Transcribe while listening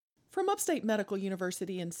From Upstate Medical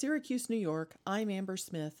University in Syracuse, New York, I'm Amber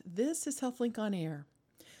Smith. This is HealthLink on Air.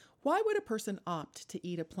 Why would a person opt to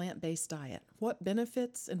eat a plant-based diet? What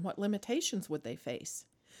benefits and what limitations would they face?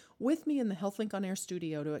 With me in the HealthLink on Air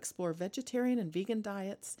studio to explore vegetarian and vegan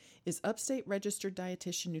diets is Upstate registered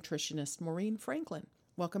dietitian nutritionist Maureen Franklin.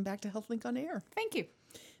 Welcome back to HealthLink on Air. Thank you.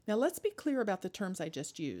 Now let's be clear about the terms I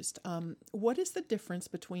just used. What is the difference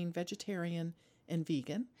between vegetarian and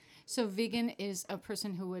vegan? So vegan is a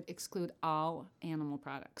person who would exclude all animal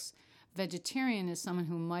products. Vegetarian is someone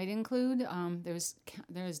who might include,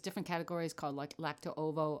 there's different categories called like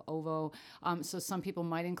lacto-ovo, ovo. So some people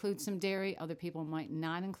might include some dairy, other people might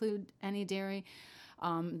not include any dairy.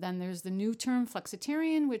 Then there's the new term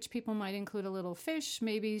flexitarian, which people might include a little fish,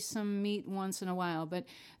 maybe some meat once in a while. But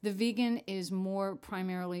the vegan is more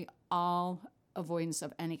primarily all avoidance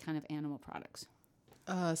of any kind of animal products.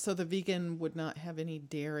 So the vegan would not have any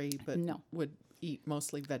dairy, but No. would eat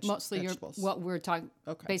mostly Mostly vegetables. what we're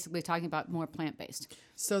Okay. basically talking about more plant-based.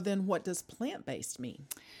 So then what does plant-based mean?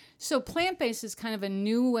 So plant-based is kind of a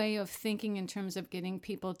new way of thinking in terms of getting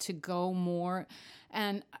people to go more.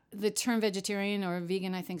 And the term vegetarian or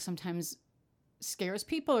vegan, I think sometimes scares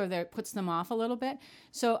people or that puts them off a little bit.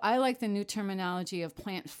 So I like the new terminology of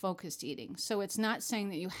plant-focused eating. So it's not saying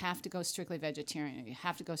that you have to go strictly vegetarian or you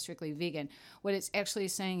have to go strictly vegan. What it's actually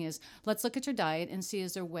saying is, let's look at your diet and see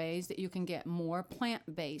is there ways that you can get more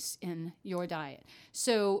plant-based in your diet.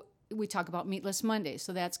 So we talk about Meatless Monday,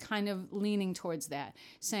 so that's kind of leaning towards that,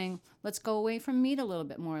 saying, let's go away from meat a little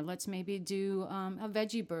bit more. Let's maybe do a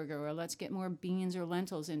veggie burger, or let's get more beans or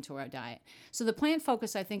lentils into our diet. So the plant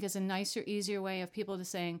focus, I think, is a nicer, easier way of people to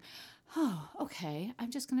saying, oh, okay, I'm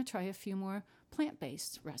just going to try a few more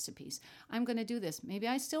plant-based recipes. I'm going to do this. Maybe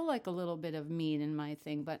I still like a little bit of meat in my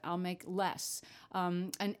thing, but I'll make less.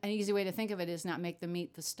 An easy way to think of it is not make the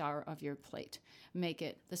meat the star of your plate. Make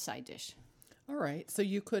it the side dish. All right. So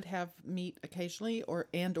you could have meat occasionally or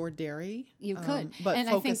dairy. You could. But and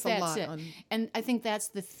focus I think a that's lot it. on... And I think that's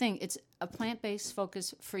the thing. It's a plant-based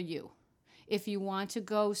focus for you. If you want to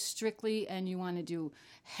go strictly and you want to do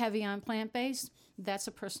heavy on plant-based, that's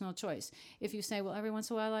a personal choice. If you say, well, every once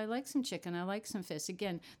in a while I like some chicken, I like some fish,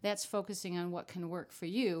 again, that's focusing on what can work for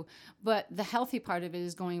you. But the healthy part of it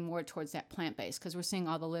is going more towards that plant-based, because we're seeing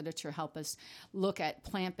all the literature help us look at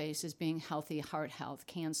plant-based as being healthy, heart health,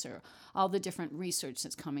 cancer, all the different research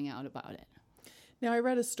that's coming out about it. Now, I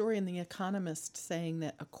read a story in The Economist saying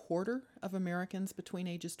that a quarter of Americans between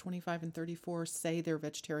ages 25 and 34 say they're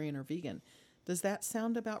vegetarian or vegan. Does that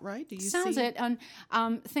sound about right? Do you Sounds see it. And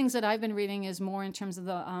things that I've been reading is more in terms of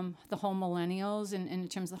the whole millennials and in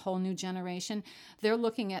terms of the whole new generation. They're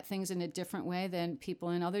looking at things in a different way than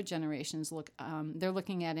people in other generations look. They're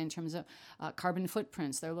looking at it in terms of carbon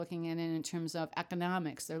footprints. They're looking at it in terms of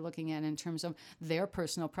economics. They're looking at it in terms of their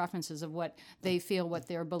personal preferences of what they feel, what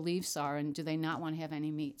their beliefs are, and do they not want to have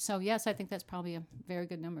any meat. So yes, I think that's probably a very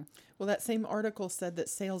good number. Well, that same article said that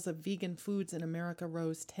sales of vegan foods in America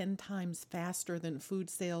rose 10 times faster than food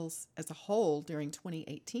sales as a whole during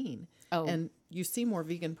 2018. Oh. And you see more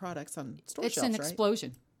vegan products on store It's shelves, an right?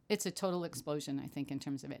 explosion. It's a total explosion, I think, in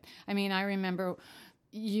terms of it. I mean, I remember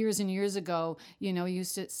years and years ago, you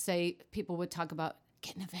used to say, people would talk about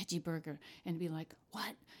getting a veggie burger and be like,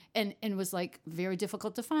 what? And it was like very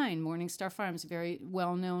difficult to find. Morningstar Farms, very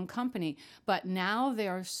well-known company. But now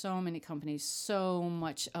there are so many companies, so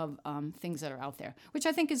much of things that are out there, which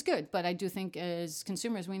I think is good. But I do think as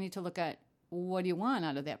consumers, we need to look at, what do you want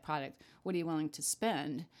out of that product? What are you willing to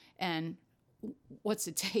spend? And what's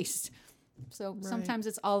it taste? So sometimes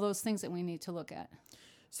it's all those things that we need to look at.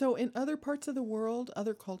 So in other parts of the world,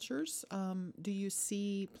 other cultures, do you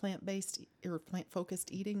see plant-based or plant-focused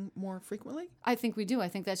eating more frequently? I think we do. I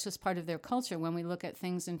think that's just part of their culture. When we look at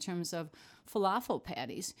things in terms of falafel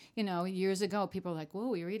patties, years ago, people were like,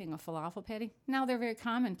 whoa, you're eating a falafel patty? Now they're very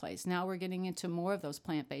commonplace. Now we're getting into more of those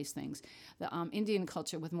plant-based things. The Indian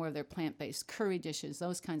culture with more of their plant-based curry dishes,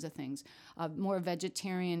 those kinds of things. More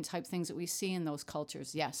vegetarian type things that we see in those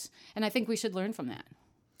cultures, yes. And I think we should learn from that.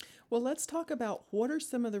 Well, let's talk about what are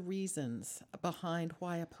some of the reasons behind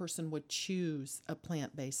why a person would choose a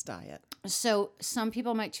plant-based diet. So some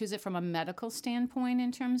people might choose it from a medical standpoint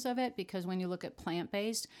in terms of it, because when you look at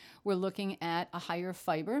plant-based, we're looking at a higher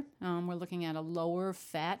fiber. We're looking at a lower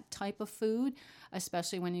fat type of food,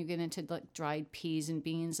 especially when you get into like dried peas and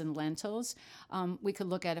beans and lentils. We could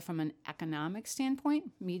look at it from an economic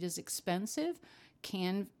standpoint. Meat is expensive.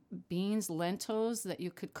 Canned beans, lentils that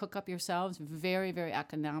you could cook up yourselves, very, very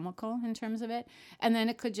economical in terms of it. And then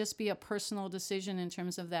it could just be a personal decision in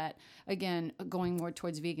terms of that, again, going more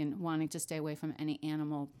towards vegan, wanting to stay away from any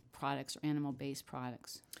animal products or animal-based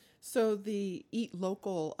products. So the eat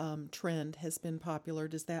local trend has been popular.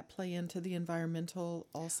 Does that play into the environmental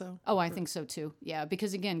also? Oh, I think so too. Yeah,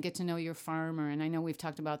 because again, get to know your farmer, and I know we've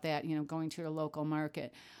talked about that. Going to your local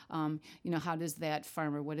market. How does that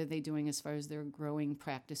farmer? What are they doing as far as their growing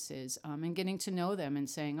practices? And getting to know them and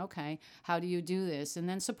saying, okay, how do you do this? And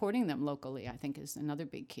then supporting them locally, I think, is another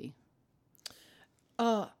big key.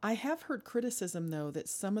 I have heard criticism, though, that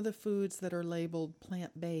some of the foods that are labeled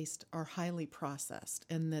plant-based are highly processed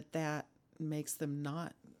and that makes them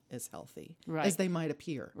not as healthy as they might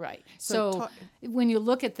appear. Right. So when you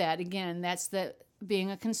look at that, again, that's being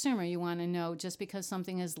a consumer. You want to know just because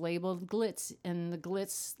something is labeled glitz and the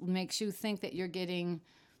glitz makes you think that you're getting,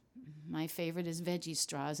 my favorite is veggie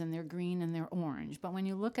straws and they're green and they're orange. But when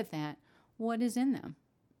you look at that, what is in them?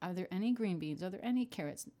 Are there any green beans? Are there any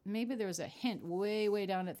carrots? Maybe there's a hint way, way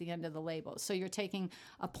down at the end of the label. So you're taking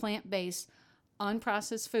a plant-based,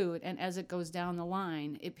 unprocessed food, and as it goes down the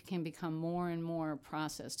line, it can become more and more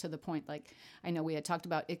processed to the point, like I know we had talked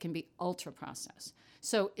about, it can be ultra-processed.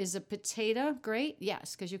 So is a potato great?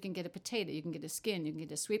 Yes, because you can get a potato. You can get a skin. You can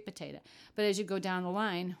get a sweet potato. But as you go down the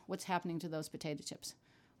line, what's happening to those potato chips?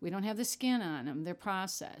 We don't have the skin on them. They're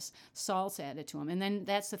processed. Salt's added to them. And then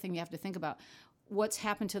that's the thing you have to think about. What's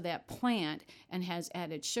happened to that plant, and has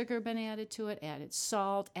added sugar been added to it, added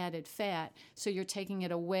salt, added fat, so you're taking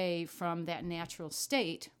it away from that natural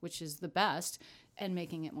state, which is the best, and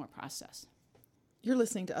making it more processed. You're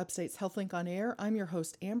listening to Upstate's HealthLink on Air. I'm your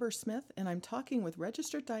host, Amber Smith, and I'm talking with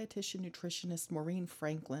registered dietitian nutritionist Maureen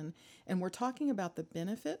Franklin, and we're talking about the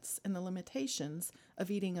benefits and the limitations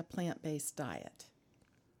of eating a plant-based diet.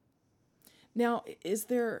 Now,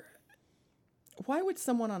 why would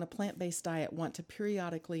someone on a plant-based diet want to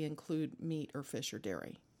periodically include meat or fish or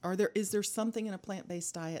dairy? Is there something in a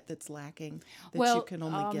plant-based diet that's lacking that you can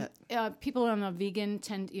only get? People on a vegan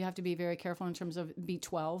you have to be very careful in terms of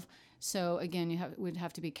B12. So again, would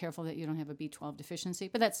have to be careful that you don't have a B12 deficiency.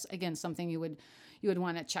 But that's again something you would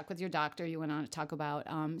want to check with your doctor. You would want to talk about.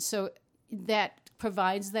 So that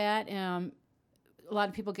provides that. A lot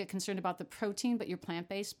of people get concerned about the protein, but your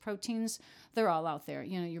plant-based proteins, they're all out there.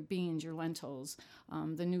 Your beans, your lentils,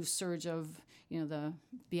 the new surge of, the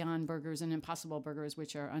Beyond Burgers and Impossible Burgers,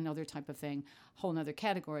 which are another type of thing, whole nother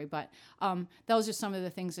category. But those are some of the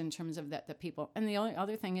things in terms of that people. And the only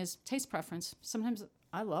other thing is taste preference. Sometimes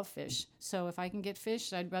I love fish. So if I can get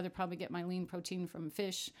fish, I'd rather probably get my lean protein from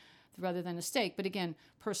fish rather than a steak. But again,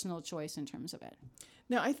 personal choice in terms of it.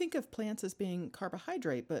 Now, I think of plants as being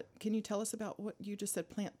carbohydrate, but can you tell us about what you just said,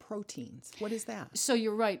 plant proteins? What is that? So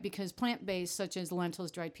you're right, because plant-based, such as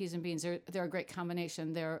lentils, dried peas, and beans, they're a great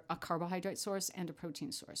combination. They're a carbohydrate source and a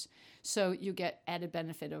protein source. So you get added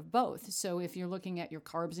benefit of both. So if you're looking at your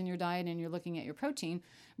carbs in your diet and you're looking at your protein,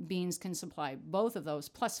 beans can supply both of those,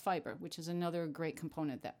 plus fiber, which is another great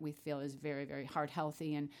component that we feel is very, very heart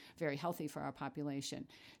healthy and very healthy for our population.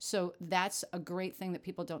 So that's a great thing that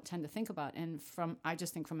people don't tend to think about. And I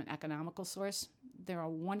just think from an economical source, they're a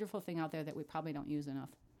wonderful thing out there that we probably don't use enough.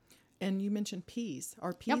 And you mentioned peas.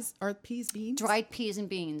 Are peas beans? Dried peas and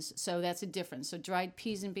beans. So that's a difference. So dried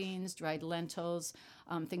peas and beans, dried lentils,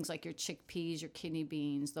 things like your chickpeas, your kidney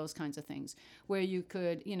beans, those kinds of things. Where you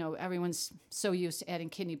could, everyone's so used to adding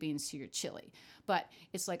kidney beans to your chili. But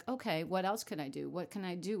it's like, okay, what else could I do? What can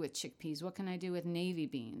I do with chickpeas? What can I do with navy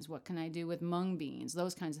beans? What can I do with mung beans?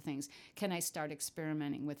 Those kinds of things. Can I start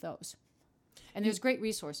experimenting with those? And there's great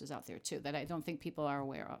resources out there, too, that I don't think people are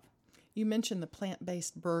aware of. You mentioned the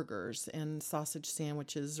plant-based burgers and sausage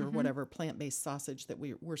sandwiches or whatever plant-based sausage that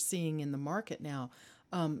we're seeing in the market now.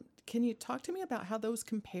 Can you talk to me about how those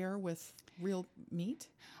compare with real meat?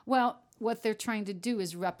 Well, what they're trying to do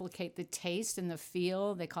is replicate the taste and the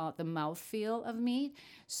feel. They call it the mouth feel of meat.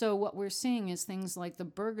 So what we're seeing is things like the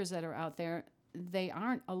burgers that are out there, they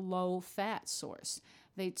aren't a low-fat source.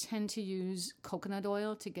 They tend to use coconut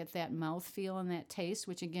oil to get that mouth feel and that taste,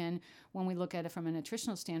 which again, when we look at it from a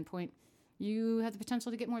nutritional standpoint, you have the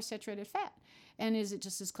potential to get more saturated fat. And is it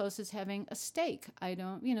just as close as having a steak?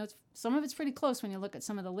 Some of it's pretty close when you look at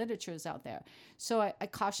some of the literatures out there. So I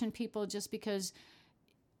caution people, just because,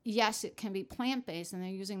 yes, it can be plant-based and they're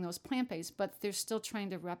using those plant-based, but they're still trying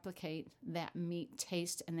to replicate that meat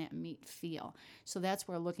taste and that meat feel. So that's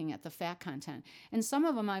where we're looking at the fat content. And some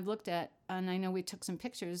of them I've looked at, and I know we took some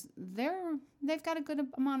pictures, they've got a good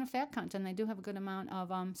amount of fat content. They do have a good amount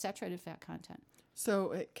of saturated fat content.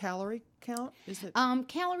 So calorie count, is it?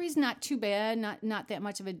 Calories not too bad, not that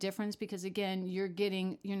much of a difference, because again, you're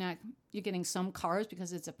getting some carbs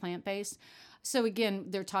because it's a plant-based. So again,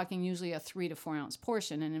 they're talking usually a 3 to 4 ounce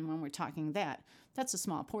portion, and then when we're talking that's a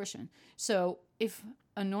small portion. So if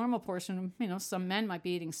a normal portion, some men might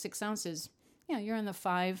be eating 6 ounces, you're in the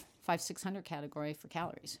 5 500-600 category for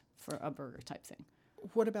calories for a burger type thing.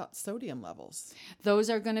 What about sodium levels? Those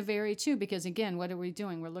are going to vary too, because again, what are we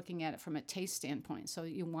doing? We're looking at it from a taste standpoint. So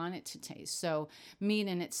you want it to taste. So meat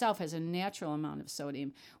in itself has a natural amount of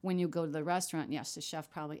sodium. When you go to the restaurant, yes, the chef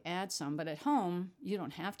probably adds some, but at home, you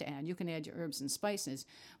don't have to add. You can add your herbs and spices,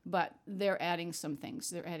 but they're adding some things.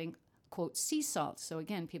 They're adding, quote, sea salt. So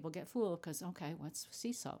again, people get fooled because, okay, what's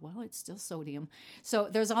sea salt? Well, it's still sodium. So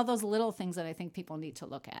there's all those little things that I think people need to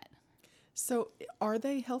look at. So are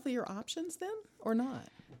they healthier options then or not?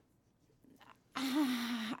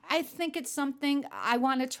 I think it's something I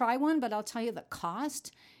want to try one, but I'll tell you the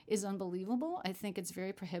cost is unbelievable. I think it's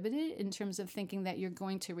very prohibited in terms of thinking that you're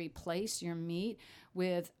going to replace your meat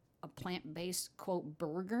with a plant-based, quote,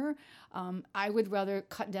 burger. I would rather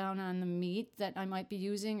cut down on the meat that I might be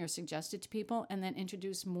using or suggest it to people and then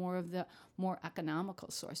introduce more of the more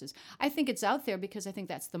economical sources. I think it's out there because I think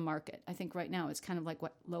that's the market. I think right now it's kind of like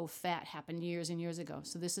what low fat happened years and years ago.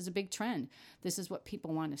 So this is a big trend. This is what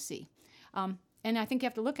people want to see. And I think you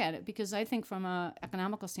have to look at it because I think from an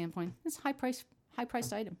economical standpoint, it's a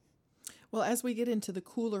high-priced item. Well, as we get into the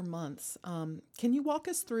cooler months, can you walk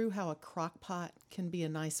us through how a crock pot can be a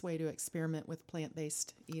nice way to experiment with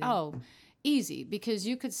plant-based eating? Oh, easy, because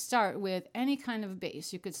you could start with any kind of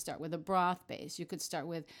base. You could start with a broth base. You could start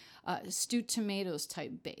with stewed tomatoes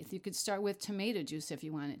type base. You could start with tomato juice if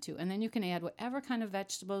you wanted to. And then you can add whatever kind of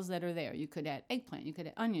vegetables that are there. You could add eggplant. You could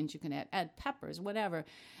add onions. You could add peppers, whatever.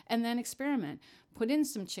 And then experiment. Put in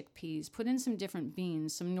some chickpeas. Put in some different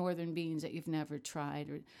beans, some northern beans that you've never tried.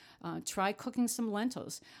 Or try cooking some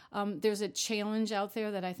lentils. There's a challenge out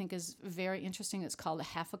there that I think is very interesting. It's called a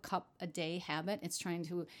half a cup a day habit. It's trying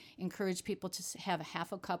to encourage people to have a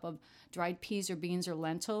half a cup of dried peas or beans or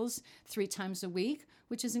lentils 3 times a week,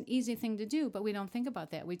 which is an easy thing to do, but we don't think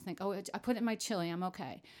about that. We think, oh, I put it in my chili, I'm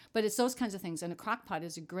okay. But it's those kinds of things, and a crock pot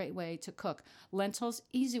is a great way to cook. Lentils,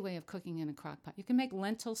 easy way of cooking in a crock pot. You can make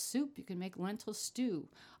lentil soup, you can make lentil stew,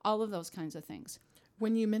 all of those kinds of things.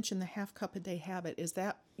 When you mention the half cup a day habit, is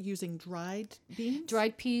that using dried beans?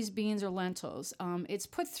 Dried peas, beans, or lentils. It's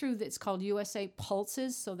put through, it's called USA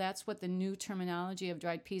Pulses, so that's what the new terminology of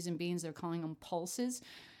dried peas and beans, they're calling them pulses.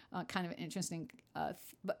 Kind of interesting,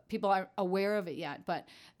 but people aren't aware of it yet. But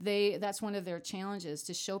that's one of their challenges,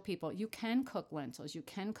 to show people you can cook lentils, you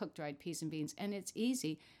can cook dried peas and beans, and it's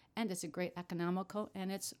easy, and it's a great economical,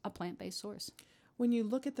 and it's a plant-based source. When you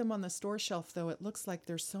look at them on the store shelf, though, it looks like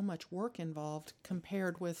there's so much work involved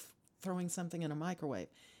compared with throwing something in a microwave.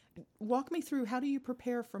 Walk me through, how do you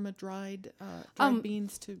prepare from a dried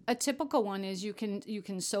beans to... A typical one is you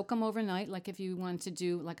can soak them overnight. Like if you want to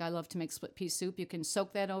do, like I love to make split pea soup, you can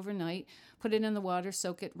soak that overnight, put it in the water,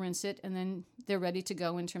 soak it, rinse it, and then they're ready to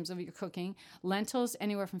go in terms of your cooking. Lentils,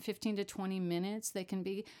 anywhere from 15 to 20 minutes. They can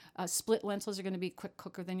be, split lentils are going to be quick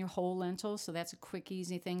cooker than your whole lentils, so that's a quick,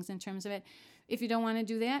 easy things in terms of it. If you don't want to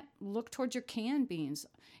do that, look towards your canned beans.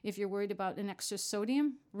 If you're worried about an extra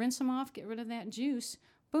sodium, rinse them off, get rid of that juice.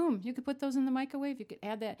 Boom, you could put those in the microwave. You could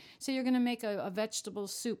add that. Say you're going to make a vegetable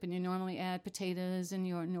soup and you normally add potatoes and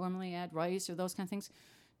you normally add rice or those kind of things.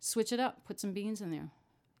 Switch it up. Put some beans in there.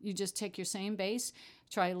 You just take your same base,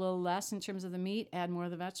 try a little less in terms of the meat, add more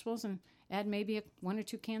of the vegetables, and add maybe 1 or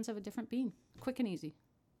 2 cans of a different bean. Quick and easy.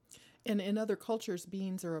 And in other cultures,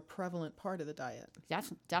 beans are a prevalent part of the diet.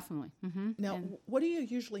 Definitely. Mm-hmm. Now, what do you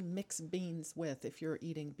usually mix beans with if you're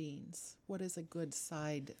eating beans? What is a good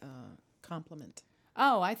side complement?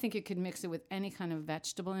 Oh, I think you could mix it with any kind of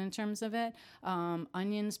vegetable in terms of it.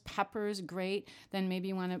 Onions, peppers, great. Then maybe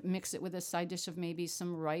you want to mix it with a side dish of maybe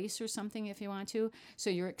some rice or something if you want to. So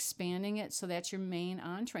you're expanding it, so that's your main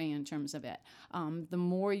entree in terms of it. The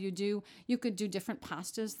more you do, you could do different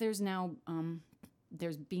pastas. There's now,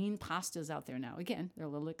 there's bean pastas out there now. Again, they're a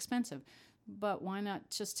little expensive. But why not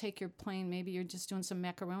just take your plain, maybe you're just doing some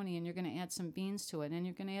macaroni and you're going to add some beans to it. And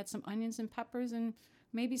you're going to add some onions and peppers and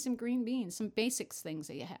maybe some green beans, some basics things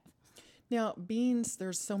that you have. Now, beans,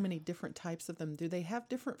 there's so many different types of them. Do they have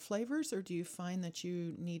different flavors, or do you find that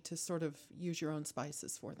you need to sort of use your own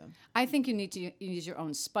spices for them? I think you need to use your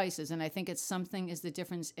own spices, and I think it's something is the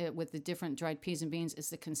difference with the different dried peas and beans is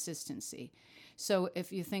the consistency. So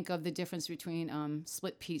if you think of the difference between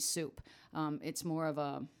split pea soup, it's more of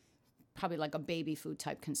a probably like a baby food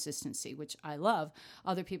type consistency, which I love.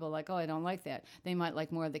 Other people are like, oh, I don't like that. They might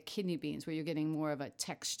like more of the kidney beans, where you're getting more of a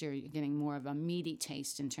texture, you're getting more of a meaty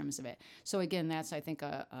taste in terms of it. So again, that's, I think,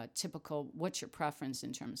 a typical, what's your preference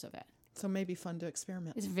in terms of it? So maybe fun to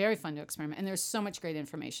experiment. It's very fun to experiment, and there's so much great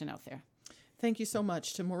information out there. Thank you so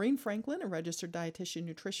much to Maureen Franklin, a registered dietitian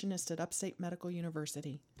nutritionist at Upstate Medical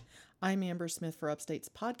University. I'm Amber Smith for Upstate's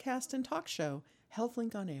podcast and talk show,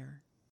 HealthLink on Air.